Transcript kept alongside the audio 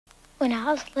When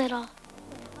I was little,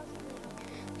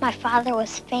 my father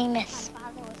was famous.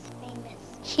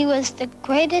 He was the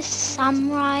greatest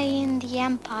samurai in the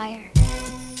empire.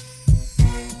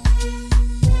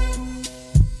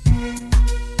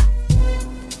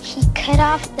 He cut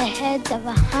off the heads of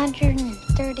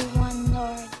 131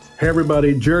 lords. Hey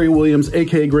everybody, Jerry Williams,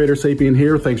 aka Greater Sapien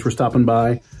here. Thanks for stopping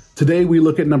by. Today we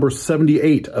look at number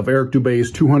 78 of Eric Dubay's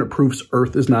 200 Proofs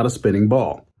Earth is Not a Spinning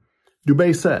Ball.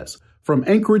 Dubay says, from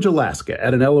Anchorage, Alaska,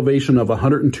 at an elevation of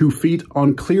 102 feet,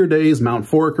 on clear days, Mount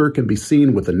Foraker can be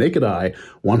seen with the naked eye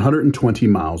 120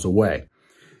 miles away.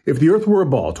 If the Earth were a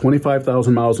ball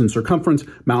 25,000 miles in circumference,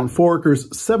 Mount Foraker's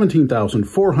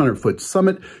 17,400-foot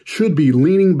summit should be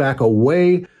leaning back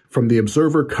away from the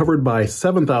observer, covered by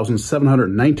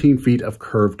 7,719 feet of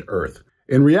curved Earth.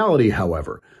 In reality,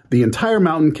 however, the entire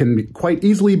mountain can quite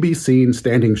easily be seen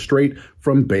standing straight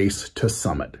from base to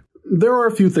summit. There are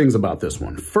a few things about this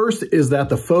one. First is that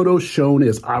the photo shown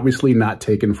is obviously not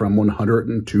taken from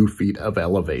 102 feet of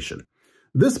elevation.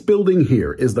 This building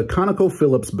here is the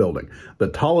ConocoPhillips building, the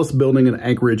tallest building in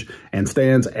Anchorage, and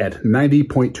stands at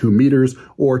 90.2 meters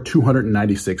or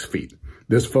 296 feet.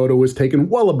 This photo is taken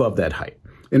well above that height.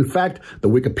 In fact, the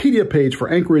Wikipedia page for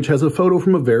Anchorage has a photo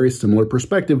from a very similar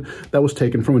perspective that was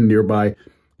taken from a nearby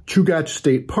Chugach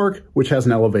State Park, which has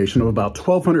an elevation of about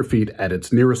 1,200 feet at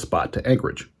its nearest spot to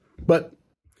Anchorage. But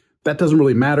that doesn't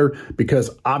really matter because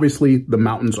obviously the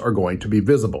mountains are going to be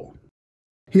visible.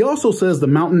 He also says the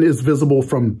mountain is visible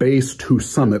from base to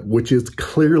summit, which is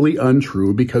clearly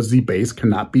untrue because the base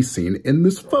cannot be seen in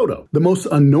this photo. The most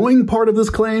annoying part of this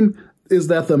claim is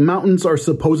that the mountains are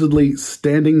supposedly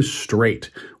standing straight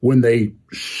when they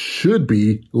should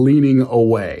be leaning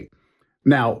away.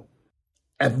 Now,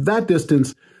 at that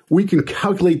distance, we can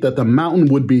calculate that the mountain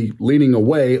would be leaning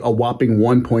away a whopping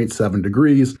 1.7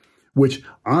 degrees, which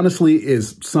honestly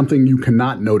is something you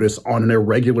cannot notice on an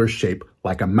irregular shape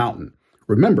like a mountain.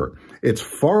 Remember, it's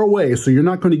far away, so you're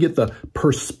not going to get the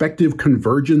perspective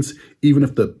convergence even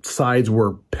if the sides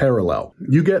were parallel.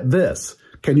 You get this.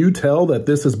 Can you tell that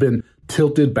this has been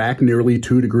tilted back nearly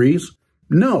 2 degrees?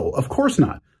 No, of course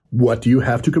not. What do you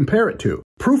have to compare it to?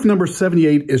 Proof number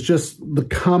 78 is just the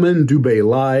common Dubay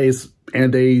lies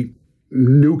and a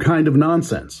new kind of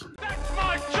nonsense. That's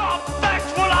my job!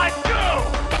 That's what I do!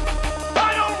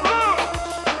 I don't lose!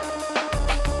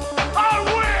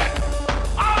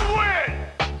 I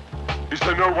win! Is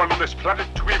there no one on this planet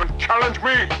to even challenge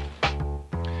me?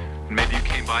 Maybe you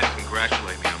came by to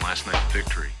congratulate me on last night's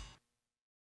victory.